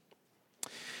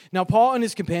Now Paul and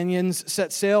his companions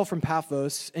set sail from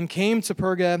Paphos and came to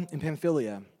Perga in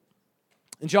Pamphylia.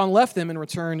 And John left them and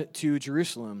returned to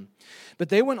Jerusalem. But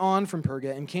they went on from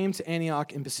Perga and came to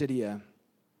Antioch in Pisidia.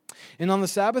 And on the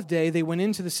Sabbath day they went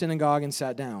into the synagogue and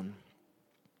sat down.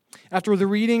 After the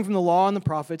reading from the law and the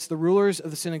prophets, the rulers of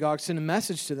the synagogue sent a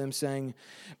message to them saying,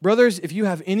 "Brothers, if you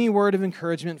have any word of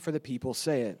encouragement for the people,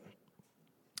 say it."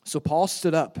 So Paul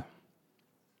stood up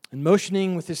and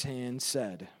motioning with his hand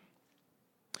said,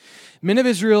 "Men of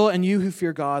Israel and you who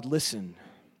fear God, listen.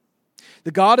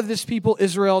 The God of this people,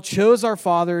 Israel, chose our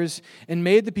fathers and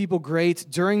made the people great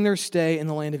during their stay in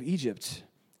the land of Egypt.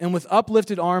 And with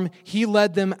uplifted arm, he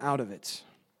led them out of it.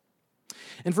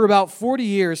 And for about 40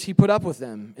 years, he put up with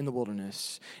them in the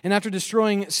wilderness. And after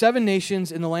destroying 7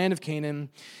 nations in the land of Canaan,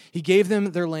 he gave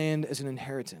them their land as an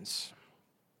inheritance.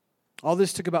 All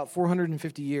this took about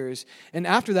 450 years. And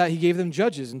after that, he gave them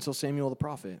judges until Samuel the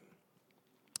prophet.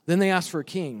 Then they asked for a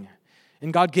king.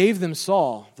 And God gave them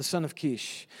Saul, the son of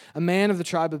Kish, a man of the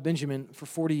tribe of Benjamin, for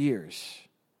 40 years.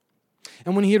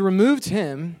 And when he had removed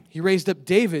him, he raised up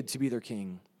David to be their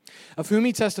king, of whom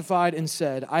he testified and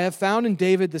said, I have found in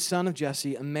David the son of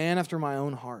Jesse, a man after my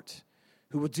own heart,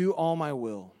 who will do all my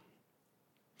will.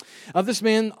 Of this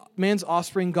man's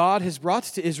offspring, God has brought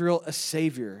to Israel a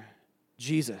Savior,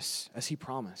 Jesus, as he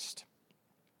promised.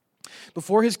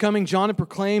 Before his coming, John had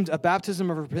proclaimed a baptism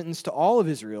of repentance to all of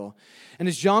Israel. And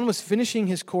as John was finishing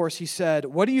his course, he said,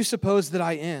 What do you suppose that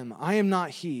I am? I am not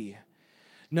he.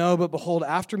 No, but behold,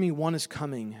 after me one is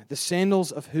coming, the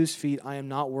sandals of whose feet I am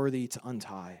not worthy to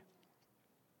untie.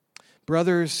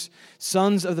 Brothers,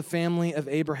 sons of the family of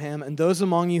Abraham, and those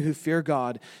among you who fear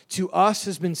God, to us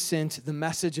has been sent the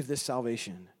message of this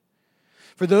salvation.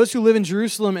 For those who live in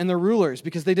Jerusalem and their rulers,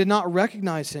 because they did not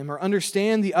recognize him or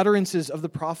understand the utterances of the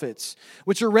prophets,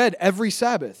 which are read every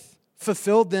Sabbath,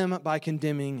 fulfilled them by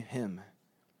condemning him.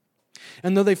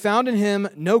 And though they found in him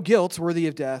no guilt worthy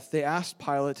of death, they asked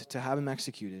Pilate to have him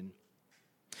executed.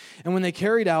 And when they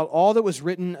carried out all that was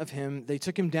written of him, they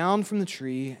took him down from the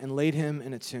tree and laid him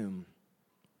in a tomb.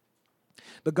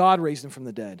 But God raised him from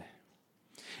the dead.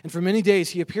 And for many days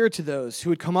he appeared to those who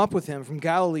had come up with him from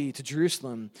Galilee to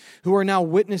Jerusalem, who are now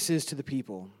witnesses to the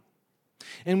people.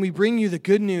 And we bring you the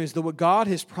good news that what God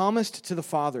has promised to the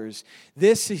fathers,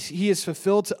 this he has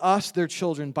fulfilled to us, their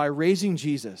children, by raising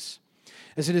Jesus.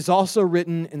 As it is also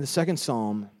written in the 2nd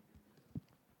Psalm,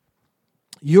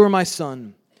 You are my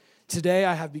son, today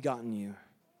I have begotten you.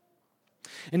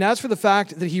 And as for the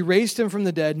fact that he raised him from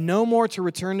the dead, no more to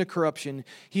return to corruption,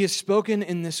 he has spoken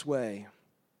in this way,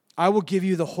 I will give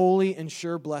you the holy and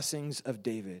sure blessings of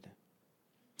David.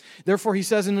 Therefore, he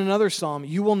says in another psalm,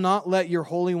 You will not let your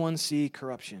Holy One see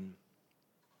corruption.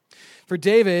 For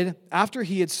David, after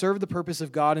he had served the purpose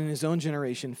of God in his own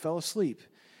generation, fell asleep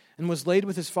and was laid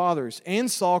with his fathers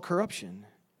and saw corruption.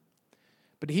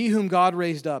 But he whom God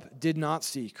raised up did not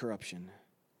see corruption.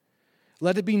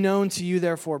 Let it be known to you,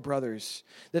 therefore, brothers,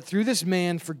 that through this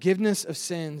man forgiveness of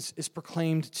sins is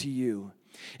proclaimed to you.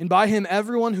 And by him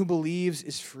everyone who believes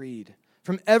is freed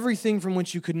from everything from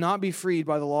which you could not be freed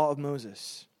by the law of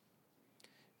Moses.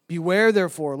 Beware,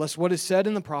 therefore, lest what is said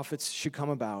in the prophets should come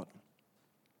about.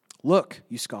 Look,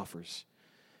 you scoffers,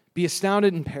 be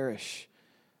astounded and perish,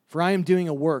 for I am doing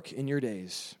a work in your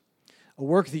days, a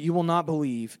work that you will not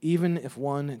believe, even if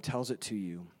one tells it to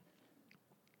you.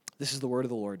 This is the word of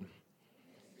the Lord.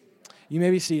 You may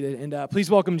be seated, and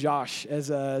please welcome Josh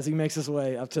as he makes his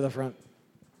way up to the front.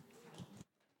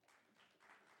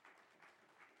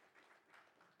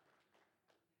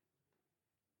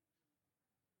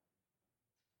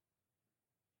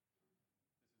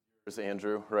 There's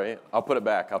Andrew, right? I'll put it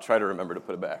back. I'll try to remember to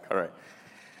put it back. All right.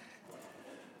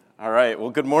 All right.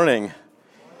 Well, good morning.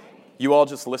 You all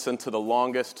just listened to the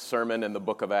longest sermon in the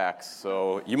book of Acts.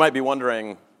 So you might be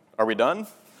wondering, are we done?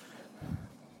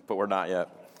 But we're not yet.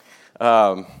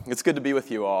 It's good to be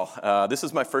with you all. This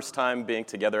is my first time being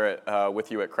together with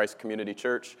you at Christ Community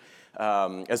Church.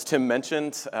 As Tim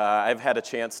mentioned, I've had a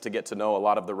chance to get to know a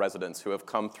lot of the residents who have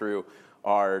come through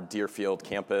our Deerfield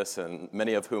campus, and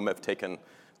many of whom have taken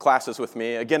classes with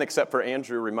me. Again, except for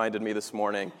Andrew reminded me this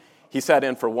morning, he sat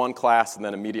in for one class and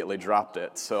then immediately dropped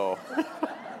it. So,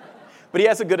 but he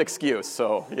has a good excuse.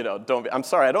 So, I'm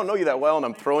sorry, I don't know you that well, and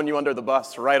I'm throwing you under the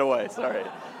bus right away. Sorry,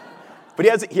 but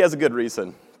he has a good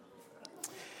reason.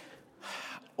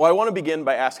 Well, I want to begin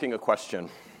by asking a question.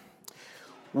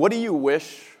 What do you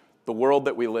wish the world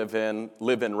that we live in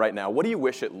right now? What do you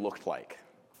wish it looked like?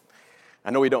 I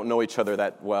know we don't know each other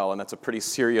that well, and that's a pretty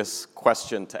serious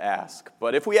question to ask.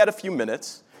 But if we had a few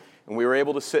minutes and we were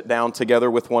able to sit down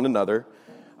together with one another,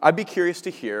 I'd be curious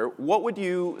to hear, what would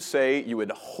you say you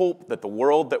would hope that the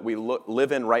world that we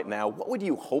live in right now, what would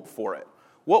you hope for it?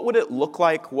 What would it look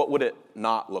like? What would it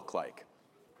not look like?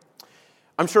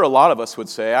 I'm sure a lot of us would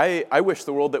say, I wish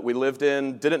the world that we lived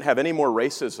in didn't have any more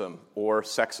racism or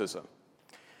sexism.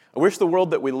 I wish the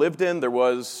world that we lived in, there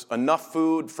was enough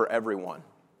food for everyone.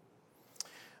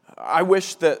 I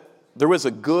wish that there was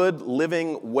a good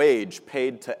living wage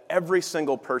paid to every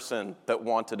single person that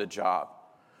wanted a job.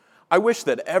 I wish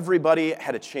that everybody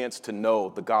had a chance to know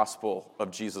the gospel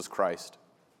of Jesus Christ.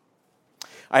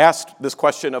 I asked this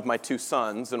question of my two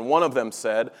sons, and one of them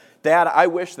said, "Dad, I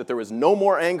wish that there was no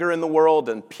more anger in the world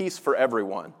and peace for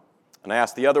everyone." And I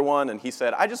asked the other one, and he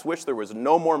said, "I just wish there was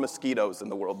no more mosquitoes in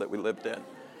the world that we lived in."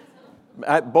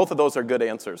 Both of those are good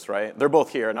answers, right? They're both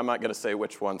here, and I'm not going to say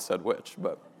which one said which.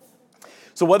 But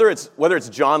so whether it's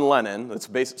John Lennon that's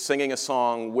singing a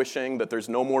song wishing that there's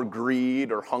no more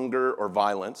greed or hunger or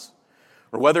violence,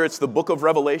 or whether it's the book of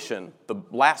Revelation, the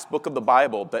last book of the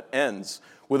Bible that ends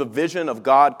with a vision of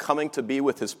God coming to be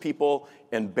with his people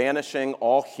and banishing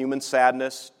all human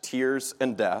sadness, tears,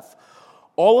 and death,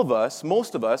 all of us,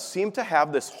 most of us, seem to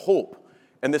have this hope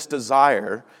and this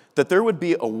desire that there would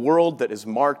be a world that is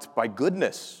marked by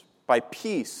goodness, by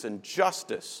peace and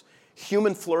justice,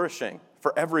 human flourishing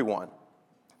for everyone.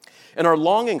 And our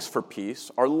longings for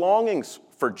peace, our longings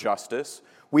for justice,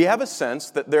 we have a sense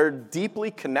that they're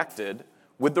deeply connected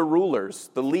with the rulers,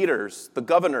 the leaders, the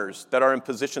governors that are in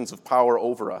positions of power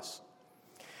over us.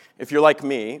 If you're like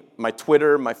me, my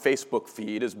Twitter, my Facebook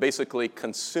feed is basically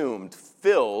consumed,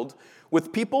 filled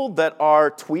with people that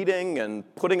are tweeting and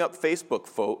putting up Facebook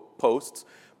posts,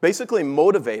 basically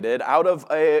motivated out of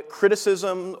a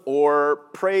criticism or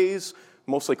praise,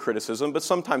 mostly criticism, but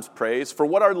sometimes praise, for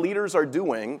what our leaders are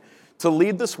doing to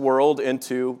lead this world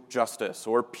into justice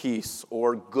or peace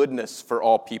or goodness for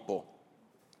all people.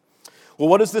 Well,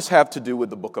 what does this have to do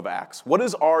with the book of Acts? What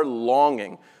is our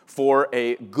longing for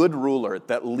a good ruler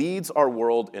that leads our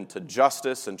world into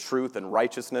justice and truth and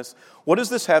righteousness? What does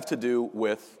this have to do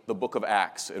with the book of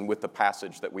Acts and with the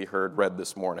passage that we heard read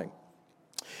this morning?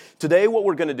 Today, what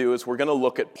we're going to do is we're going to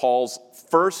look at Paul's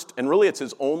first, and really it's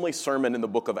his only sermon in the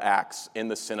book of Acts in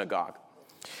the synagogue.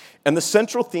 And the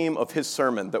central theme of his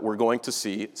sermon that we're going to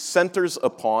see centers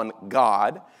upon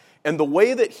God and the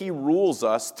way that he rules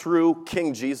us through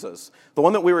King Jesus, the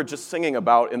one that we were just singing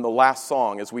about in the last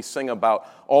song as we sing about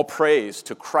all praise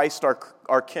to Christ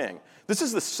our King. This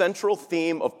is the central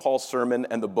theme of Paul's sermon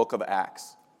and the book of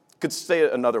Acts. I could say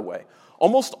it another way.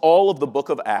 Almost all of the book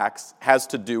of Acts has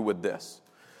to do with this.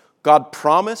 God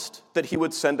promised that he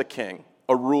would send a king,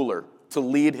 a ruler, to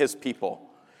lead his people.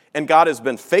 And God has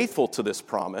been faithful to this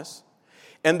promise.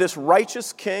 And this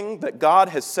righteous king that God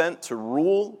has sent to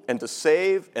rule and to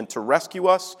save and to rescue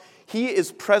us, he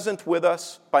is present with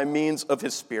us by means of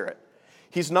his Spirit.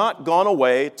 He's not gone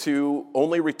away to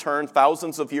only return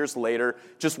thousands of years later,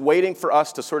 just waiting for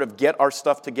us to sort of get our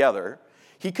stuff together.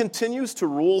 He continues to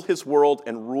rule his world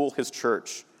and rule his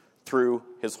church through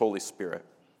his Holy Spirit.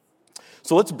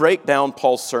 So let's break down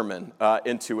Paul's sermon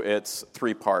into its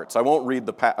three parts. I won't read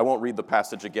the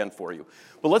passage again for you.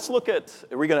 But let's look at,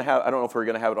 I don't know if we're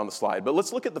going to have it on the slide, but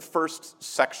let's look at the first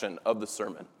section of the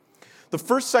sermon. The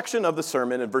first section of the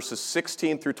sermon in verses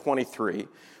 16 through 23,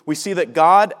 we see that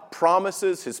God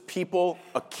promises his people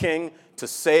a king to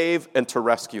save and to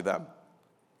rescue them.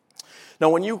 Now,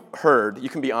 when you heard, you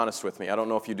can be honest with me, I don't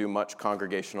know if you do much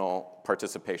congregational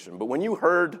participation, but when you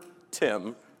heard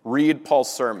Tim read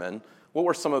Paul's sermon, what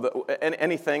were some of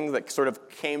anything that sort of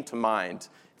came to mind?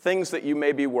 Things that you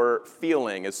maybe were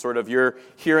feeling as sort of you're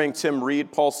hearing Tim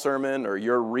read Paul's sermon or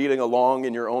you're reading along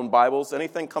in your own Bibles.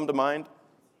 Anything come to mind?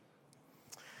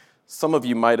 Some of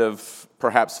you might have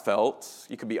perhaps felt,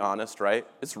 you could be honest, right?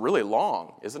 It's really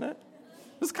long, isn't it?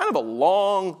 It's kind of a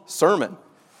long sermon.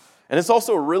 And it's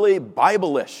also really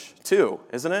Bible-ish too,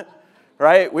 isn't it?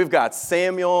 Right? We've got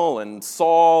Samuel and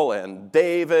Saul and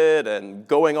David and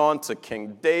going on to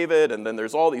King David, and then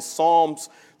there's all these Psalms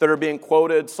that are being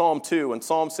quoted, Psalm 2 and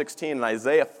Psalm 16 and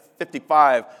Isaiah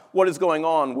 55. What is going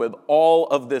on with all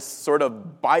of this sort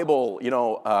of Bible,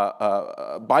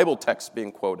 Bible text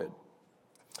being quoted?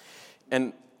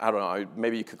 And I don't know,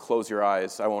 maybe you could close your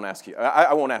eyes. I won't ask you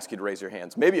to raise your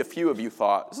hands. Maybe a few of you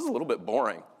thought, this is a little bit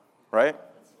boring, right?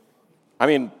 I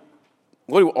mean,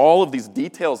 what do all of these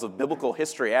details of biblical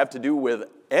history have to do with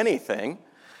anything?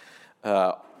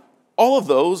 All of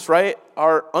those, right,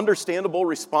 are understandable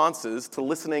responses to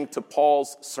listening to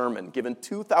Paul's sermon given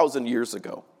 2,000 years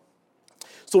ago.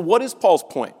 So what is Paul's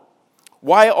point?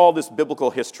 Why all this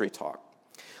biblical history talk?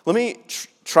 Let me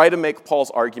try to make Paul's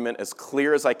argument as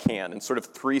clear as I can in sort of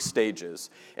 3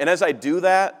 stages. And as I do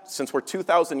that, since we're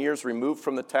 2,000 years removed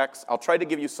from the text, I'll try to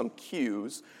give you some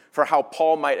cues for how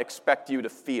Paul might expect you to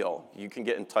feel. You can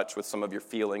get in touch with some of your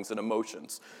feelings and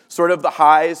emotions. Sort of the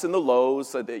highs and the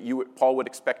lows that Paul would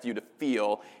expect you to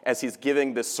feel as he's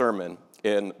giving this sermon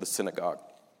in the synagogue.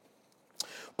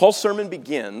 Paul's sermon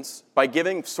begins by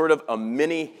giving sort of a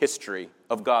mini history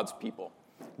of God's people.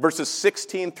 Verses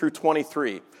 16 through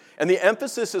 23. And the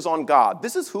emphasis is on God.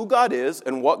 This is who God is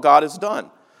and what God has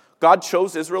done. God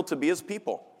chose Israel to be his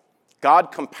people.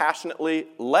 God compassionately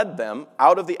led them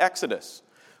out of the Exodus.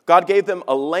 God gave them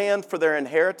a land for their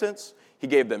inheritance. He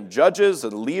gave them judges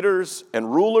and leaders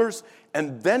and rulers.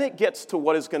 And then it gets to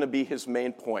what is going to be his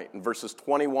main point in verses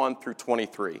 21 through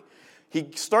 23. He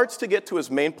starts to get to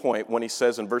his main point when he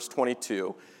says in verse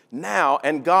 22, "Now,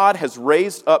 and God has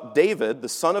raised up David, the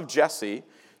son of Jesse,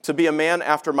 to be a man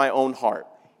after my own heart.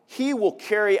 He will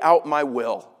carry out my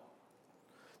will."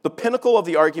 The pinnacle of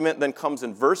the argument then comes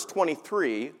in verse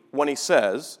 23 when he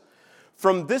says,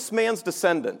 "From this man's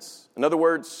descendants," in other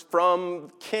words, from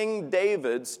King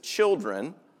David's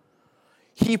children,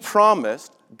 he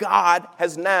promised, God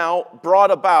has now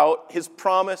brought about his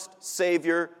promised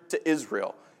Savior to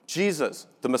Israel, Jesus,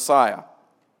 the Messiah.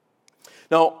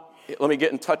 Now, let me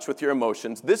get in touch with your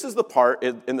emotions. This is the part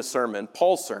in the sermon,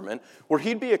 Paul's sermon, where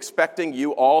he'd be expecting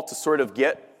you all to sort of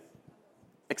get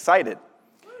excited,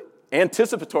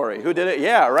 anticipatory. Who did it?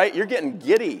 Yeah, right? You're getting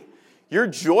giddy. You're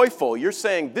joyful. You're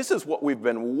saying, this is what we've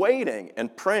been waiting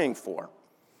and praying for.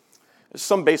 There's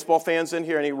some baseball fans in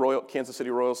here. Any Kansas City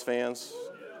Royals fans?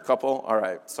 A couple? All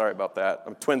right. Sorry about that.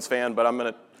 I'm a Twins fan, but I'm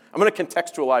gonna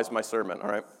contextualize my sermon, all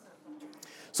right?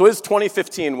 So it's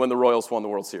 2015 when the Royals won the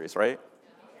World Series, right?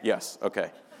 Yes,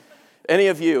 okay. Any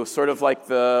of you, sort of like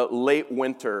the late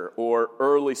winter or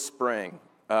early spring,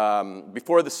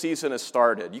 before the season has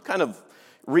started, you kind of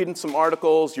reading some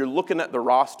articles, you're looking at the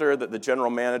roster that the general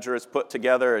manager has put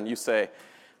together, and you say,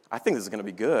 I think this is going to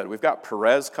be good. We've got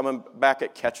Perez coming back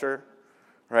at catcher,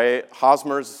 right?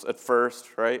 Hosmer's at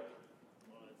first, right?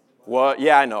 What?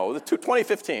 Yeah, I know.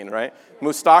 2015, right?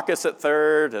 Moustakas at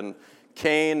third, and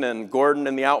Kane and Gordon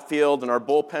in the outfield, and our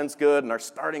bullpen's good, and our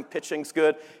starting pitching's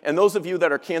good. And those of you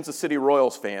that are Kansas City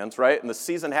Royals fans, right, and the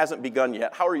season hasn't begun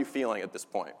yet, how are you feeling at this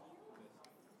point?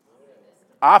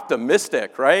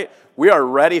 Optimistic, right? We are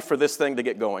ready for this thing to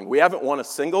get going. We haven't won a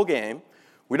single game.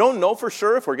 We don't know for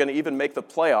sure if we're going to even make the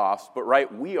playoffs, but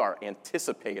right, we are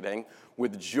anticipating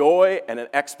with joy and an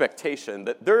expectation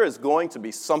that there is going to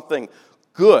be something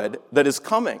good that is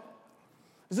coming.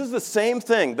 This is the same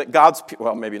thing that God's people,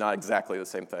 well, maybe not exactly the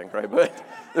same thing, right? But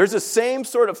there's the same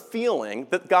sort of feeling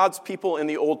that God's people in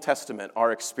the Old Testament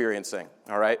are experiencing,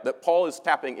 all right, that Paul is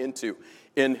tapping into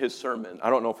in his sermon. I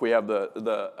don't know if we have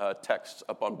the text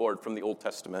up on board from the Old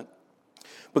Testament.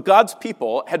 But God's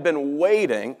people had been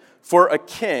waiting for a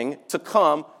king to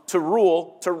come, to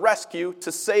rule, to rescue,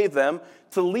 to save them,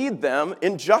 to lead them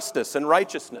in justice and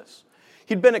righteousness.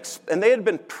 And they had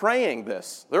been praying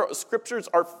this. Their scriptures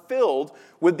are filled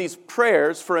with these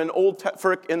prayers in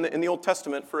the Old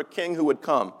Testament for a king who would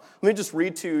come. Let me just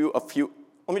read to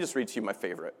you my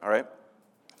favorite, all right?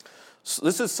 So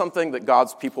this is something that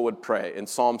God's people would pray in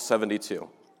Psalm 72.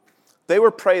 They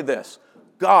would pray this: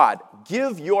 God,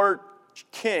 give your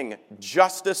king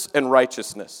justice and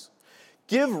righteousness.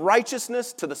 Give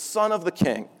righteousness to the son of the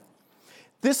king.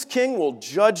 This king will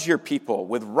judge your people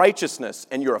with righteousness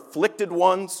and your afflicted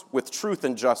ones with truth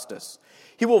and justice.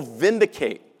 He will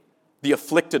vindicate the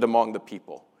afflicted among the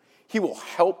people. He will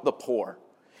help the poor.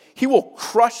 He will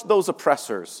crush those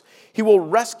oppressors. He will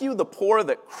rescue the poor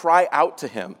that cry out to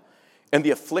him. And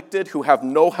the afflicted who have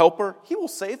no helper, he will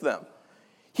save them.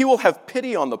 He will have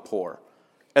pity on the poor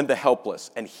and the helpless,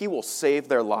 and he will save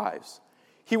their lives.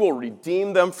 He will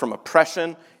redeem them from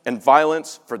oppression and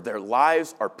violence, for their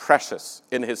lives are precious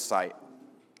in his sight.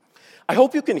 I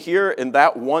hope you can hear in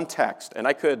that one text, and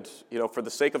I could, for the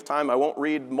sake of time, I won't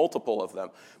read multiple of them,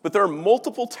 but there are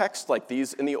multiple texts like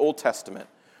these in the Old Testament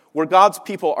where God's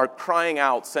people are crying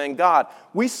out, saying, God,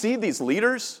 we see these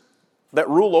leaders that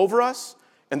rule over us,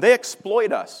 and they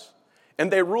exploit us,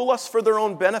 and they rule us for their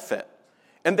own benefit,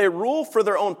 and they rule for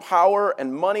their own power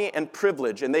and money and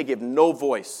privilege, and they give no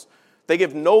voice. They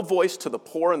give no voice to the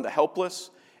poor and the helpless,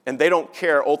 and they don't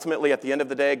care, ultimately, at the end of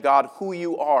the day, God, who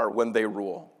you are when they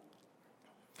rule.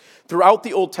 Throughout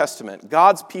the Old Testament,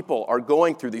 God's people are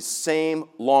going through these same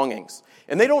longings,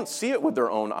 and they don't see it with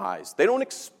their own eyes. They don't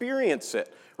experience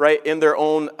it, right, in their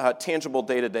own tangible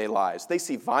day-to-day lives. They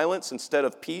see violence instead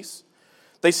of peace.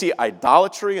 They see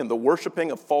idolatry and the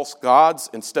worshiping of false gods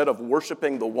instead of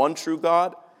worshiping the one true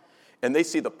God. and they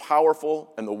see the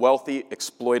powerful and the wealthy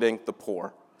exploiting the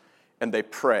poor. And they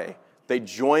pray. They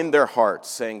join their hearts,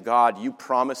 saying, God, you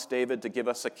promised David to give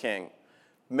us a king.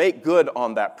 Make good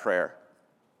on that prayer.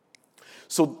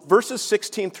 So verses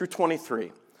 16 through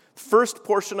 23, first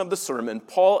portion of the sermon,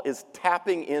 Paul is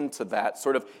tapping into that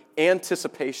sort of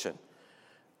anticipation.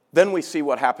 Then we see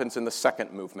what happens in the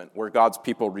second movement, where God's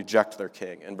people reject their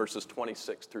king, in verses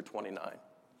 26 through 29.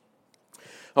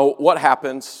 Now, what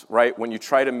happens, right, when you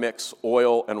try to mix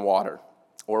oil and water?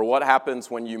 Or what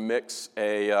happens when you mix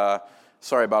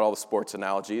sorry about all the sports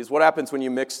analogies, what happens when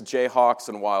you mix Jayhawks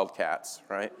and Wildcats,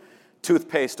 right?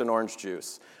 Toothpaste and orange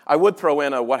juice. I would throw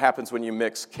in what happens when you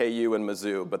mix KU and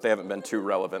Mizzou, but they haven't been too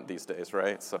relevant these days,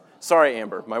 right? So, sorry,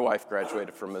 Amber, my wife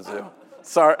graduated from Mizzou.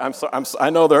 Sorry, I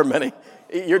know there are many.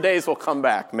 Your days will come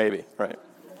back, maybe, right?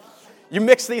 You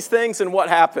mix these things and what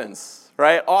happens,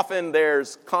 right? Often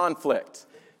there's conflict.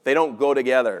 They don't go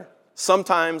together.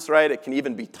 Sometimes, right, it can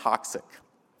even be toxic.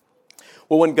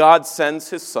 Well, when God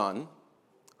sends his son,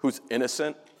 who's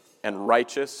innocent and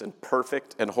righteous and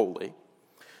perfect and holy,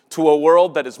 to a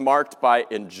world that is marked by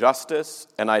injustice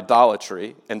and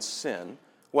idolatry and sin,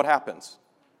 what happens?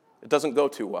 It doesn't go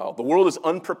too well. The world is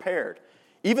unprepared.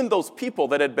 Even those people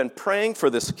that had been praying for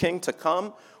this king to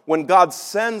come, when God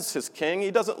sends his king,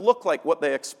 he doesn't look like what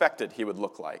they expected he would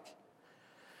look like.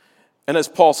 And as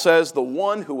Paul says, the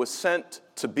one who was sent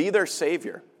to be their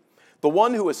Savior, the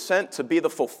one who was sent to be the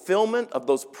fulfillment of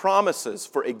those promises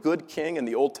for a good king in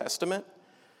the Old Testament,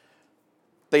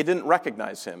 they didn't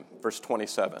recognize him, verse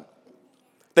 27.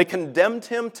 They condemned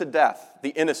him to death, the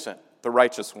innocent, the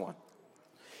righteous one.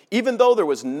 Even though there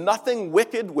was nothing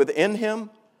wicked within him,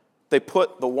 they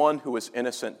put the one who was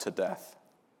innocent to death.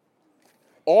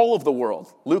 All of the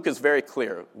world, Luke is very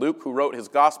clear. Luke, who wrote his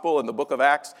gospel in the book of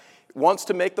Acts, wants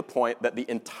to make the point that the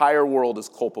entire world is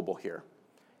culpable here.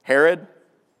 Herod,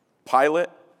 Pilate,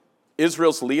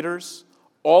 Israel's leaders,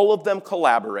 all of them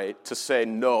collaborate to say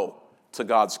no to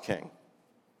God's king.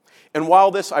 And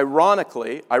while this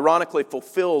ironically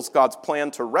fulfills God's plan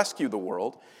to rescue the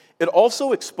world, it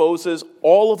also exposes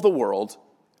all of the world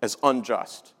as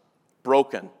unjust,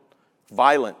 broken,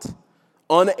 violent,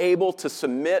 unable to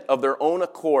submit of their own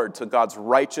accord to God's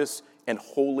righteous and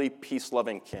holy,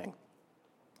 peace-loving king.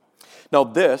 Now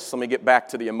let me get back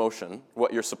to the emotion,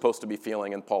 what you're supposed to be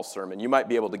feeling in Paul's sermon. You might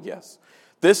be able to guess.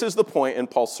 This is the point in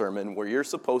Paul's sermon where you're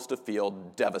supposed to feel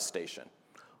devastation,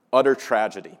 utter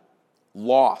tragedy,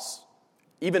 loss,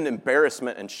 even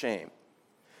embarrassment and shame.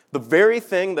 The very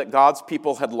thing that God's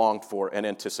people had longed for and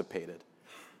anticipated.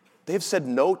 They've said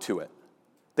no to it.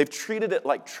 They've treated it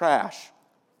like trash.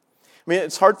 I mean,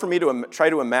 it's hard for me to try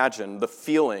to imagine the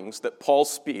feelings that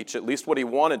Paul's speech, at least what he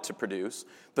wanted to produce,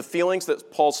 the feelings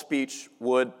that Paul's speech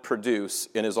would produce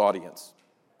in his audience.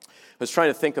 I was trying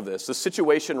to think of this. The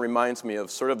situation reminds me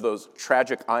of sort of those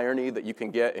tragic irony that you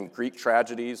can get in Greek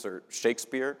tragedies or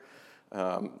Shakespeare.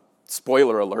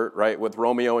 Spoiler alert, right? With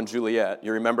Romeo and Juliet,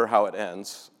 you remember how it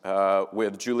ends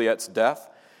with Juliet's death.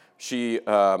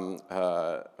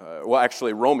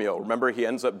 Romeo, remember, he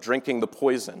ends up drinking the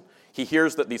poison. He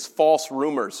hears that these false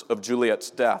rumors of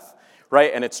Juliet's death,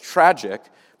 right? And it's tragic,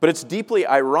 but it's deeply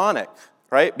ironic,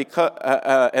 right? Because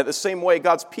at the same way,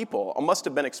 God's people must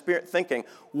have been thinking,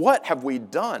 what have we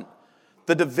done?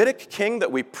 The Davidic king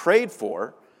that we prayed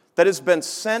for, that has been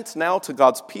sent now to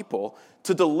God's people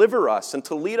to deliver us and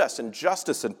to lead us in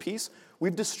justice and peace,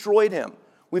 we've destroyed him.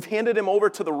 We've handed him over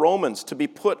to the Romans to be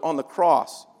put on the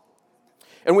cross.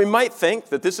 And we might think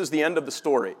that this is the end of the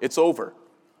story. It's over.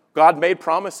 God made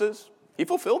promises. He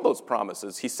fulfilled those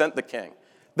promises. He sent the king.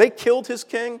 They killed his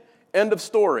king. End of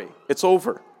story. It's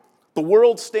over. The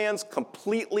world stands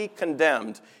completely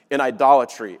condemned in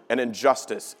idolatry and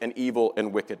injustice and evil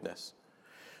and wickedness.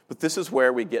 But this is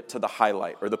where we get to the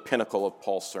highlight or the pinnacle of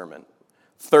Paul's sermon.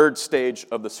 Third stage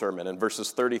of the sermon in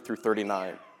verses 30 through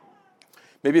 39.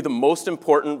 Maybe the most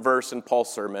important verse in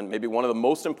Paul's sermon, maybe one of the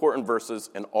most important verses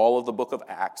in all of the book of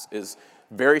Acts is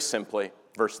very simply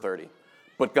verse 30.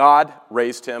 But God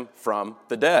raised him from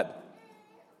the dead.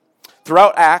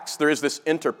 Throughout Acts, there is this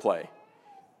interplay.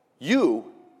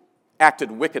 You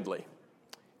acted wickedly.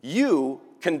 You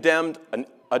condemned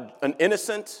an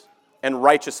innocent and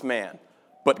righteous man.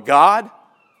 But God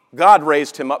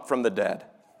raised him up from the dead.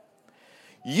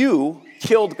 You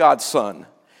killed God's son.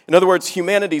 In other words,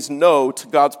 humanity's no to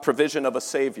God's provision of a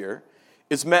Savior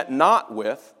is met not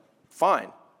with,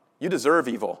 fine, you deserve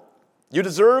evil. You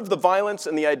deserve the violence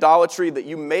and the idolatry that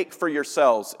you make for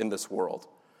yourselves in this world.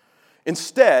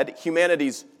 Instead,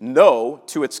 humanity's no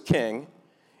to its king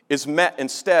is met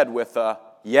instead with a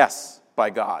yes by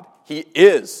God. He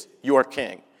is your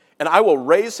king. And I will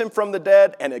raise him from the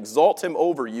dead and exalt him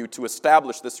over you to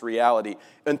establish this reality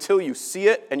until you see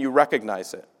it and you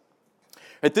recognize it.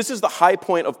 Right, this is the high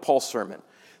point of Paul's sermon.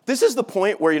 This is the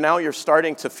point where you're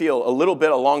starting to feel a little bit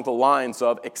along the lines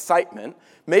of excitement.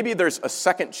 Maybe there's a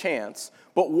second chance,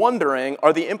 but wondering,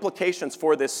 are the implications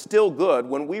for this still good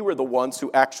when we were the ones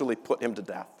who actually put him to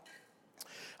death?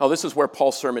 Now, this is where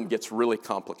Paul's sermon gets really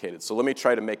complicated, so let me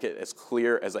try to make it as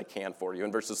clear as I can for you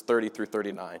in verses 30 through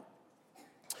 39.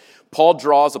 Paul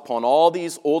draws upon all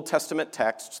these Old Testament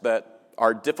texts that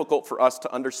are difficult for us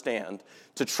to understand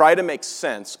to try to make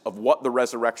sense of what the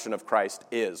resurrection of Christ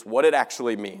is, what it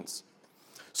actually means.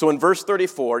 So in verse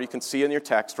 34, you can see in your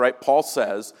text, right, Paul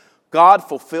says, God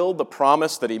fulfilled the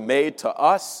promise that he made to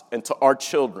us and to our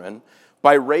children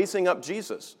by raising up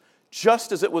Jesus,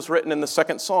 just as it was written in the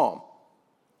second Psalm.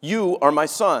 You are my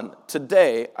son.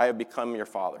 Today I have become your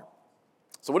father.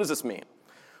 So what does this mean?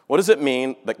 What does it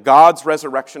mean that God's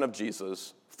resurrection of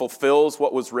Jesus fulfills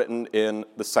what was written in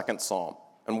the second Psalm?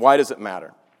 And why does it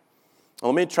matter?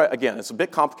 Well, let me try, again, it's a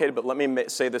bit complicated, but let me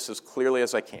say this as clearly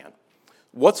as I can.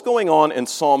 What's going on in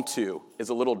Psalm 2 is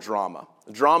a little drama.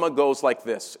 The drama goes like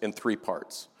this in 3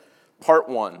 parts. Part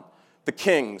 1, the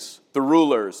kings, the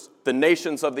rulers, the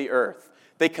nations of the earth,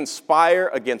 they conspire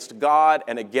against God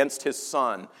and against his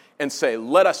son and say,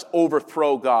 let us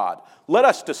overthrow God. Let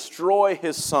us destroy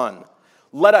his son.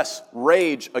 Let us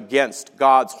rage against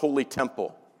God's holy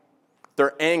temple.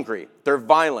 They're angry. They're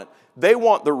violent. They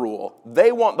want the rule.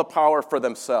 They want the power for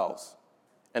themselves.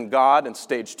 And God, in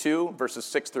stage 2, verses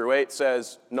 6 through 8,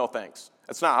 says, no thanks.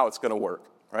 That's not how it's going to work,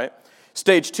 right?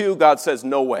 Stage 2, God says,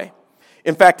 no way.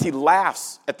 In fact, he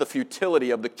laughs at the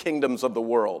futility of the kingdoms of the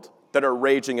world that are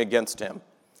raging against him.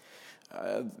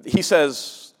 He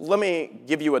says, let me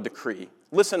give you a decree.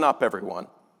 Listen up, everyone.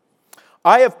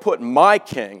 I have put my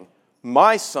king,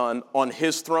 my son, on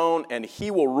his throne, and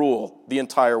he will rule the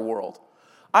entire world.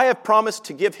 I have promised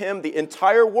to give him the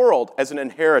entire world as an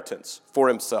inheritance for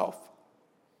himself.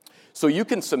 So you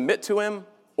can submit to him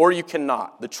or you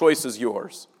cannot. The choice is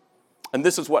yours. And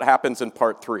this is what happens in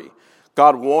part 3.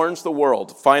 God warns the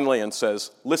world finally and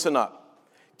says, listen up.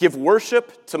 Give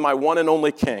worship to my one and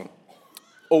only king.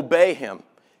 Obey him.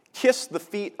 Kiss the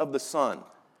feet of the Son.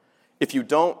 If you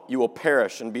don't, you will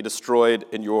perish and be destroyed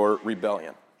in your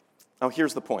rebellion. Now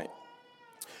here's the point.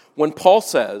 When Paul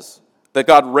says that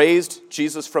God raised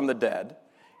Jesus from the dead,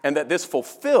 and that this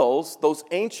fulfills those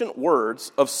ancient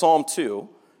words of Psalm 2,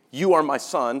 you are my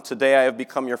son, today I have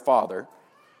become your father,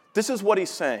 this is what he's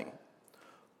saying.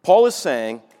 Paul is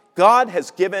saying, God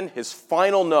has given his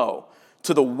final no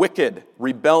to the wicked,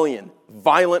 rebellion,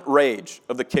 violent rage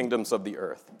of the kingdoms of the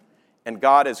earth. And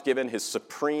God has given his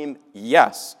supreme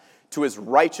yes to his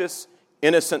righteous,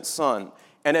 innocent son,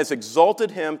 and has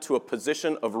exalted him to a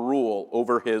position of rule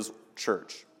over his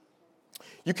church.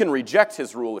 You can reject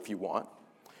his rule if you want.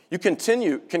 You can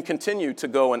continue to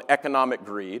go in economic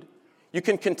greed. You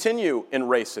can continue in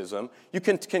racism. You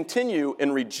can continue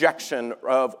in rejection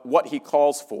of what he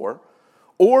calls for.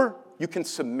 Or you can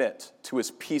submit to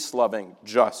his peace-loving,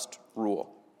 just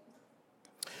rule.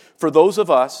 For those of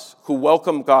us who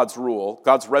welcome God's rule,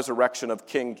 God's resurrection of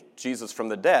King Jesus from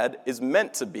the dead is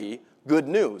meant to be good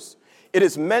news. It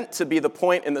is meant to be the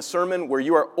point in the sermon where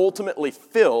you are ultimately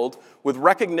filled with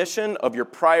recognition of your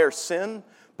prior sin,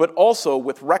 but also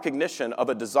with recognition of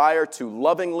a desire to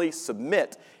lovingly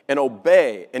submit and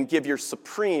obey and give your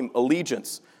supreme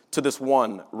allegiance to this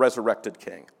one resurrected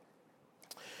King.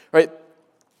 Right?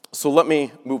 So let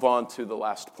me move on to the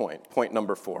last point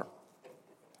number 4.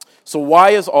 So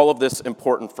why is all of this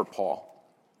important for Paul?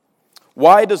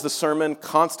 Why does the sermon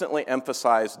constantly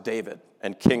emphasize David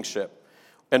and kingship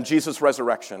and Jesus'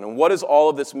 resurrection? And what does all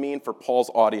of this mean for Paul's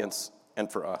audience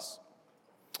and for us?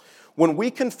 When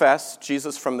we confess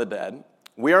Jesus from the dead,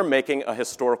 we are making a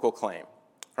historical claim,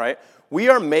 right? We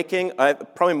are making,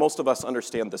 probably most of us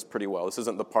understand this pretty well. This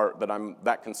isn't the part that I'm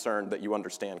that concerned that you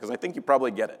understand, because I think you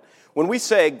probably get it. When we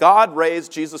say God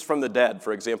raised Jesus from the dead,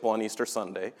 for example, on Easter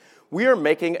Sunday, we are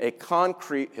making a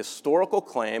concrete historical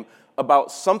claim about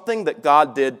something that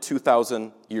God did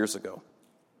 2,000 years ago.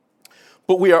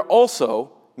 But we are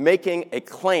also making a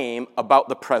claim about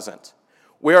the present.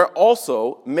 We are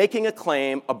also making a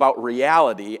claim about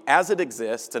reality as it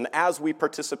exists and as we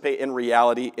participate in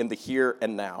reality in the here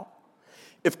and now.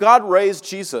 If God raised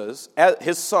Jesus,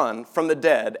 his son, from the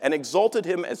dead and exalted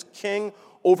him as king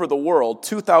over the world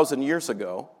 2,000 years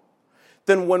ago,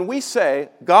 then when we say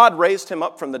God raised him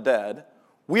up from the dead,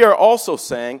 we are also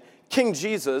saying King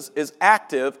Jesus is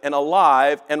active and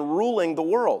alive and ruling the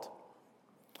world.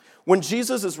 When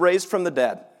Jesus is raised from the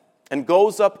dead, and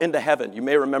goes up into heaven. You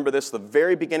may remember this, the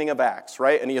very beginning of Acts,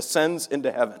 right? And he ascends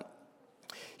into heaven.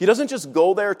 He doesn't just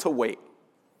go there to wait.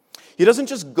 He doesn't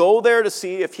just go there to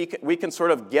see if we can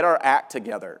sort of get our act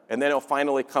together, and then he'll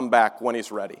finally come back when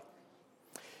he's ready.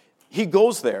 He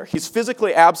goes there. He's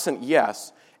physically absent,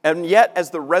 yes, and yet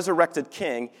as the resurrected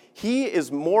king, he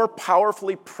is more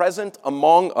powerfully present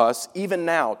among us even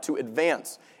now to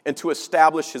advance and to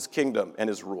establish his kingdom and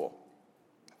his rule.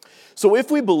 So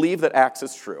if we believe that Acts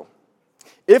is true,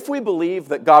 if we believe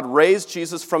that God raised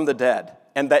Jesus from the dead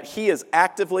and that he is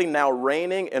actively now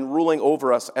reigning and ruling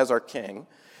over us as our king,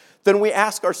 then we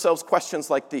ask ourselves questions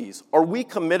like these. Are we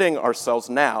committing ourselves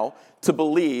now to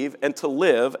believe and to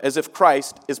live as if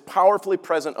Christ is powerfully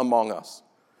present among us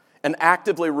and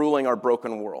actively ruling our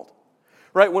broken world?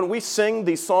 Right? When we sing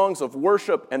these songs of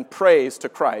worship and praise to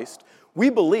Christ,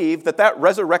 we believe that that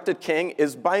resurrected king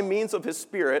is by means of his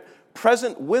Spirit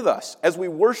present with us as we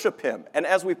worship him and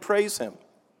as we praise him.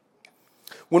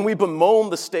 When we bemoan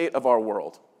the state of our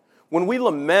world, when we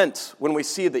lament when we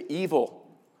see the evil,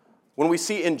 when we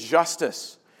see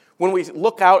injustice, when we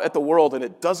look out at the world and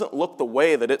it doesn't look the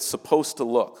way that it's supposed to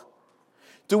look,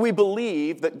 do we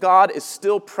believe that God is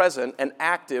still present and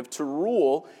active to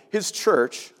rule his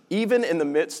church even in the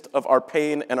midst of our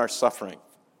pain and our suffering?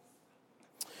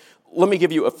 Let me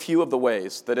give you a few of the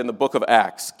ways that in the book of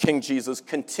Acts, King Jesus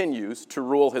continues to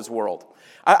rule his world.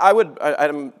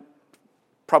 I'm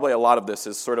probably a lot of this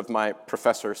is sort of my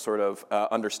professor sort of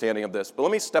understanding of this, but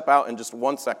let me step out in just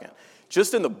 1 second.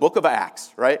 Just in the book of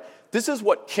Acts, right? This is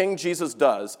what King Jesus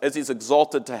does as he's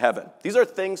exalted to heaven. These are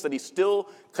things that he still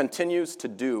continues to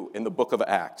do in the book of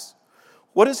Acts.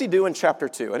 What does he do in chapter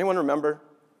 2? Anyone remember?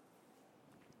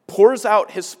 Pours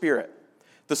out his Spirit.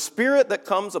 The Spirit that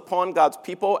comes upon God's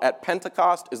people at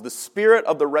Pentecost is the Spirit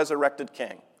of the resurrected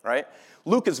King, right?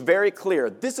 Luke is very clear.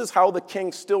 This is how the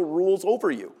King still rules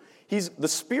over you. The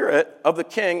Spirit of the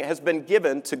King has been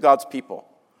given to God's people.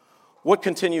 What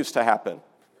continues to happen?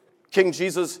 King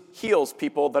Jesus heals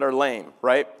people that are lame,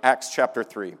 right? Acts chapter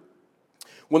 3.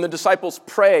 When the disciples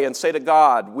pray and say to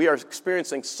God, we are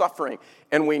experiencing suffering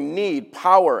and we need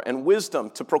power and wisdom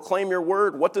to proclaim your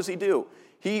word, what does he do?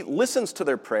 He listens to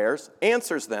their prayers,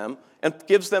 answers them, and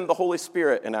gives them the Holy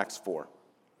Spirit in Acts 4.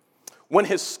 When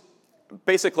his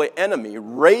basically enemy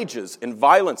rages in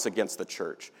violence against the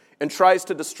church and tries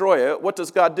to destroy it, what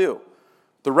does God do?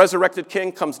 The resurrected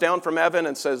king comes down from heaven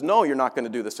and says, no, you're not going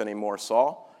to do this anymore,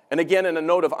 Saul. And again, in a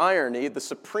note of irony, the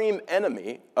supreme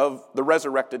enemy of the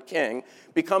resurrected king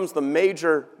becomes the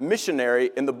major missionary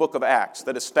in the book of Acts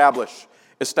that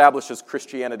establishes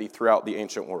Christianity throughout the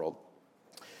ancient world.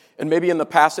 And maybe in the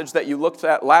passage that you looked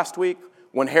at last week,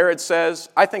 when Herod says,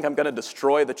 I think I'm going to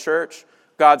destroy the church,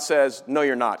 God says, no,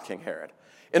 you're not, King Herod.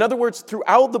 In other words,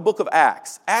 throughout the book of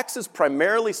Acts, Acts is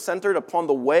primarily centered upon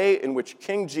the way in which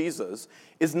King Jesus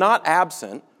is not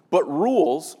absent, but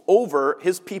rules over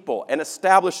his people and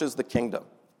establishes the kingdom.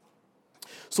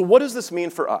 So what does this mean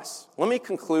for us? Let me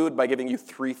conclude by giving you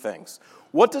 3 things.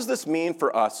 What does this mean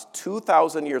for us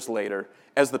 2,000 years later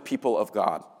as the people of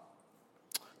God?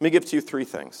 Let me give to you 3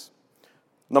 things.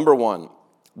 Number 1,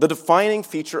 the defining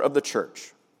feature of the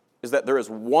church is that there is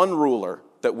one ruler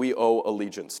that we owe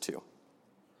allegiance to,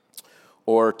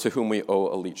 or to whom we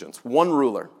owe allegiance. One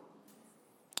ruler.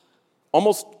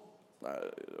 Almost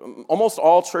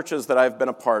all churches that I've been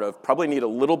a part of probably need a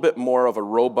little bit more of a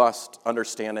robust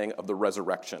understanding of the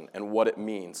resurrection and what it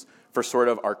means for sort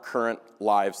of our current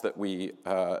lives that we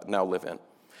now live in.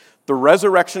 The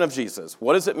resurrection of Jesus,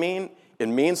 what does it mean? It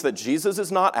means that Jesus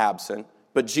is not absent,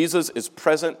 but Jesus is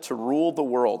present to rule the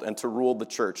world and to rule the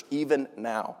church, even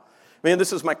now. I mean,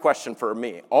 this is my question for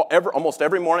me. Almost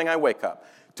every morning I wake up.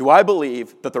 Do I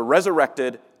believe that the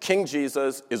resurrected King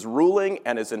Jesus is ruling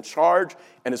and is in charge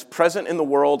and is present in the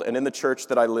world and in the church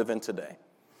that I live in today?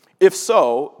 If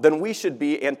so, then we should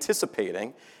be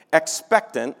anticipating,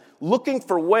 expectant, looking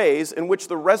for ways in which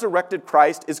the resurrected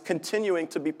Christ is continuing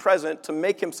to be present to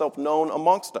make himself known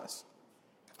amongst us.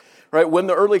 Right? When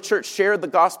the early church shared the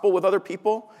gospel with other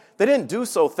people, they didn't do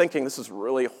so thinking this is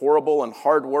really horrible and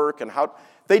hard work and how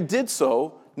they did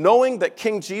so knowing that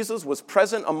King Jesus was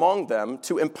present among them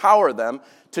to empower them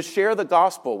to share the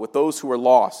gospel with those who were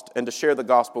lost and to share the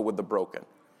gospel with the broken.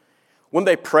 When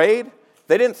they prayed,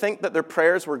 they didn't think that their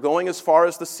prayers were going as far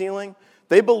as the ceiling.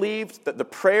 They believed that the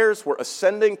prayers were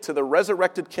ascending to the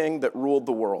resurrected King that ruled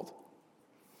the world.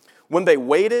 When they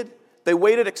waited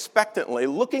expectantly,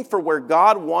 looking for where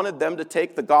God wanted them to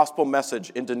take the gospel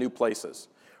message into new places.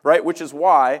 Right? Which is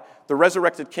why the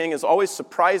resurrected king is always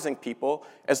surprising people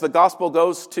as the gospel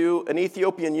goes to an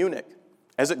Ethiopian eunuch,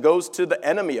 as it goes to the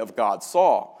enemy of God,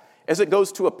 Saul, as it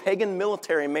goes to a pagan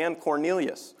military man,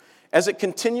 Cornelius, as it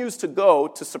continues to go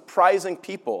to surprising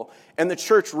people, and the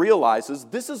church realizes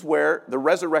this is where the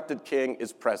resurrected King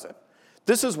is present.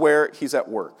 This is where he's at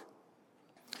work.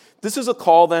 This is a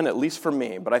call then, at least for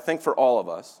me, but I think for all of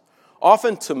us,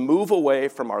 often to move away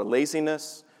from our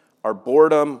laziness, our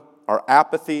boredom, our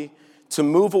apathy, to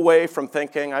move away from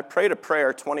thinking, I prayed a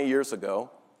prayer 20 years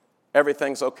ago,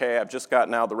 everything's okay, I've just got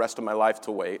now the rest of my life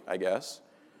to wait, I guess.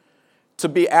 To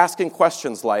be asking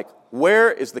questions like,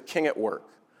 where is the King at work?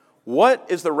 What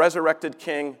is the resurrected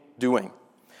King doing?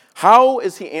 How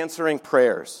is he answering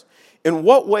prayers? In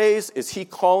what ways is he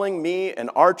calling me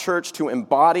and our church to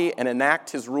embody and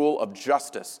enact his rule of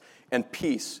justice and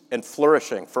peace and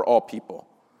flourishing for all people?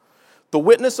 The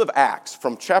witness of Acts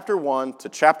from chapter 1 to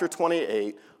chapter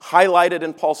 28, highlighted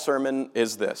in Paul's sermon,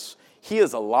 is this. He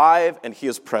is alive and he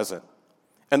is present.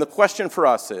 And the question for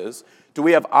us is, do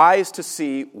we have eyes to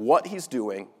see what he's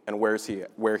doing and where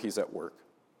he's at work?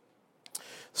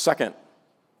 Second,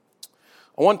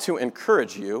 I want to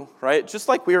encourage you, right, just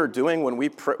like we are doing when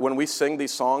we sing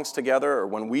these songs together or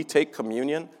when we take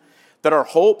communion, that our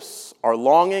hopes, our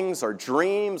longings, our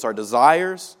dreams, our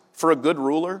desires for a good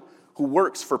ruler who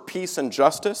works for peace and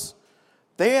justice,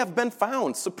 they have been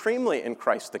found supremely in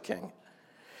Christ the King.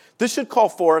 This should call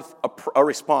forth a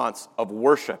response of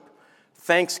worship,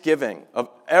 thanksgiving of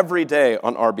every day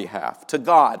on our behalf to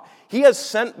God. He has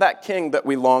sent that King that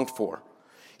we longed for.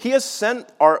 He has sent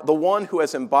the one who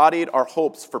has embodied our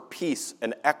hopes for peace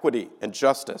and equity and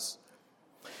justice.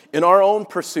 In our own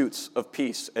pursuits of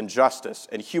peace and justice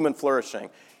and human flourishing,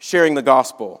 sharing the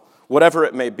gospel, whatever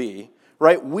it may be,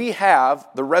 right, we have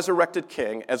the resurrected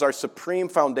King as our supreme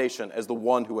foundation, as the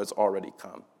one who has already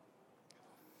come.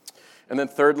 And then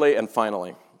thirdly and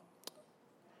finally,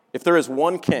 if there is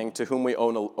one King to whom we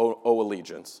owe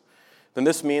allegiance, then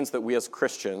this means that we as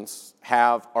Christians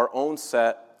have our own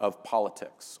set of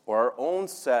politics or our own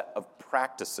set of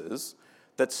practices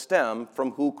that stem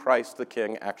from who Christ the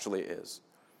King actually is.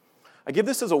 I give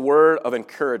this as a word of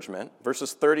encouragement.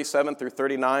 Verses 37 through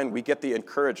 39, we get the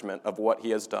encouragement of what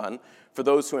he has done for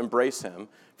those who embrace him.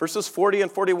 Verses 40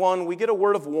 and 41, we get a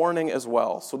word of warning as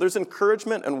well. So there's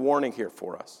encouragement and warning here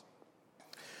for us.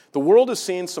 The world has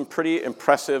seen some pretty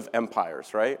impressive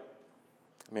empires, right?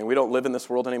 I mean, we don't live in this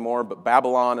world anymore, but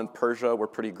Babylon and Persia were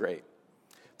pretty great.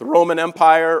 The Roman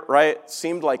Empire, right,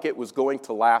 seemed like it was going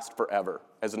to last forever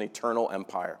as an eternal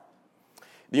empire.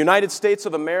 The United States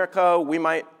of America, we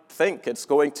might think it's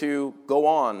going to go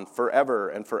on forever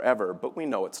and forever, but we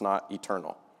know it's not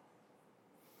eternal.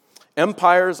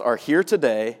 Empires are here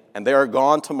today, and they are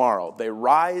gone tomorrow. They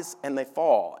rise and they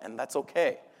fall, and that's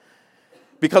okay.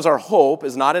 Because our hope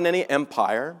is not in any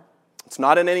empire, it's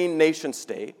not in any nation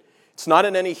state, it's not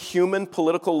in any human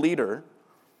political leader,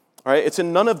 all right? It's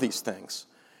in none of these things.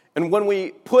 And when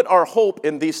we put our hope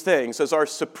in these things as our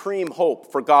supreme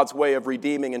hope for God's way of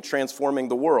redeeming and transforming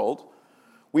the world,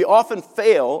 we often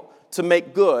fail to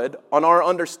make good on our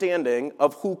understanding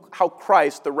of how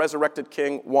Christ, the resurrected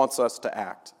King, wants us to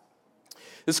act.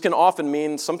 This can often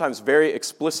mean, sometimes very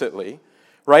explicitly,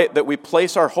 right, that we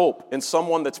place our hope in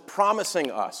someone that's promising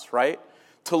us, right,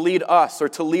 to lead us or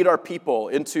to lead our people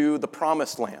into the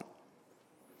promised land.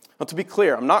 Now, to be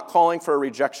clear, I'm not calling for a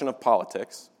rejection of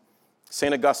politics.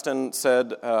 St. Augustine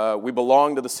said, we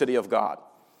belong to the city of God.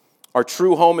 Our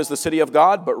true home is the city of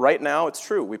God, but right now it's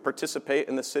true. We participate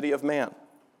in the city of man.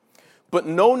 But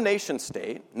no nation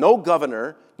state, no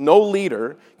governor, no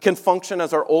leader can function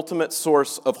as our ultimate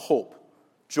source of hope,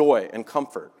 joy, and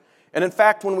comfort. And in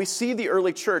fact, when we see the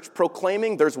early church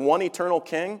proclaiming there's one eternal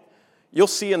King, you'll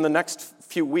see in the next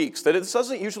few weeks that it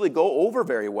doesn't usually go over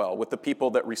very well with the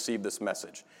people that receive this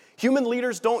message. Human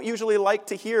leaders don't usually like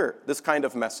to hear this kind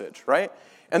of message, right?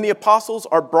 And the apostles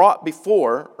are brought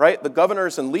before, right, the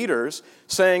governors and leaders,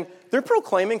 saying they're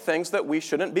proclaiming things that we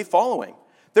shouldn't be following.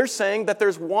 They're saying that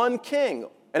there's one king,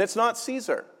 and it's not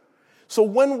Caesar. So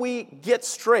when we get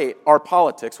straight our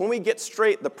politics, when we get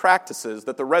straight the practices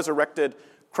that the resurrected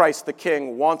Christ the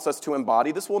King wants us to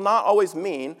embody, this will not always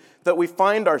mean that we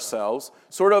find ourselves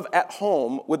sort of at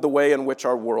home with the way in which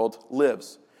our world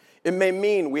lives. It may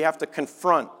mean we have to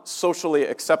confront socially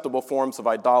acceptable forms of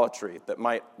idolatry that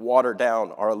might water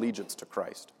down our allegiance to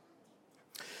Christ.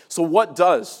 So what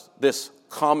does this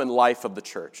common life of the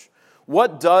church,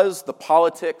 what does the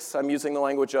politics, I'm using the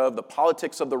language of, the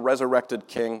politics of the resurrected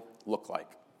King look like?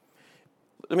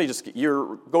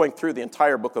 You're going through the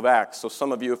entire book of Acts, so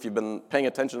some of you, if you've been paying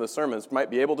attention to the sermons, might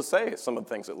be able to say some of the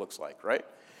things it looks like, right?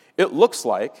 It looks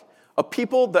like a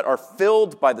people that are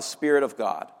filled by the Spirit of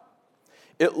God.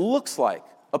 It looks like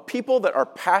a people that are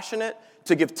passionate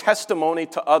to give testimony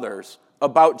to others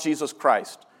about Jesus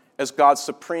Christ as God's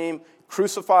supreme,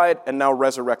 crucified and now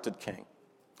resurrected King.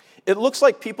 It looks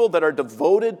like people that are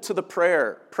devoted to the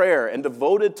prayer and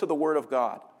devoted to the Word of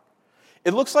God.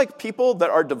 It looks like people that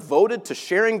are devoted to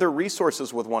sharing their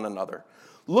resources with one another,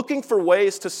 looking for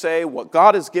ways to say, what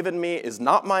God has given me is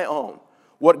not my own.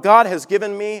 What God has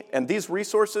given me and these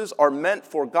resources are meant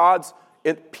for God's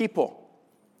people.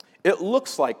 It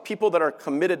looks like people that are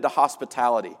committed to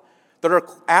hospitality, that are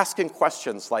asking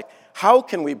questions like, how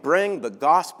can we bring the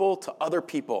gospel to other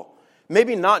people?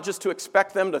 Maybe not just to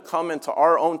expect them to come into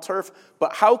our own turf,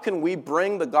 but how can we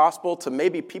bring the gospel to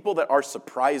maybe people that are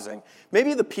surprising?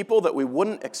 Maybe the people that we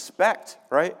wouldn't expect,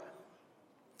 right?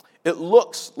 It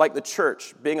looks like the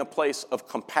church being a place of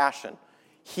compassion,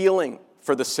 healing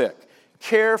for the sick,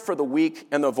 care for the weak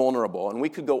and the vulnerable, and we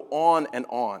could go on and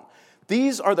on.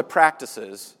 These are the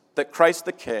practices that Christ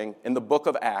the King in the book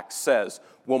of Acts says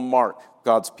will mark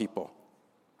God's people.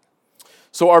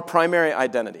 So our primary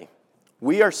identity,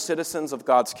 we are citizens of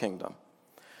God's kingdom.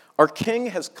 Our King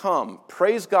has come,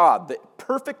 praise God, the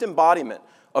perfect embodiment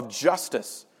of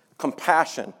justice,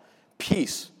 compassion,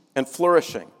 peace, and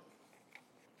flourishing.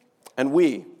 And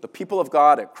we, the people of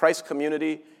God at Christ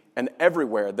Community and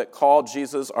everywhere that call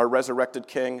Jesus our resurrected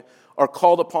King, are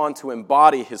called upon to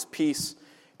embody his peace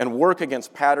and work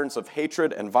against patterns of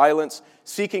hatred and violence,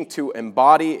 seeking to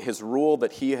embody his rule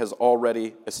that he has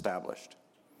already established.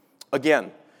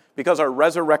 Again, because our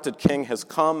resurrected King has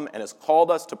come and has called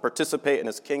us to participate in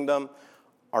his kingdom,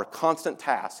 our constant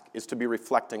task is to be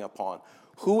reflecting upon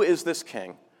who is this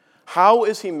King? How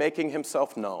is he making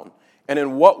himself known? And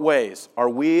in what ways are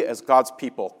we as God's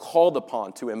people called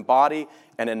upon to embody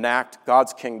and enact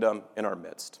God's kingdom in our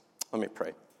midst? Let me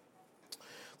pray.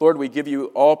 Lord, we give you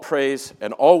all praise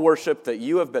and all worship that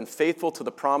you have been faithful to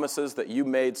the promises that you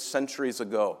made centuries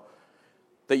ago.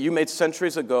 That you made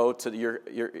centuries ago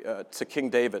to King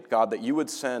David, God, that you would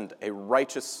send a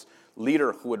righteous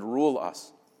leader who would rule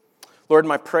us. Lord,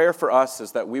 my prayer for us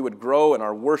is that we would grow in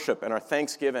our worship and our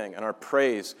thanksgiving and our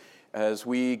praise as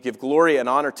we give glory and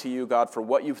honor to you, God, for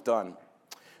what you've done.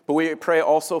 But we pray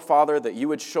also, Father, that you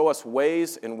would show us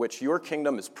ways in which your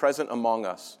kingdom is present among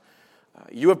us.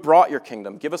 You have brought your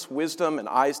kingdom. Give us wisdom and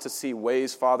eyes to see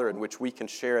ways, Father, in which we can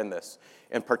share in this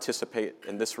and participate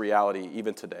in this reality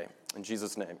even today. In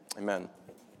Jesus' name, amen.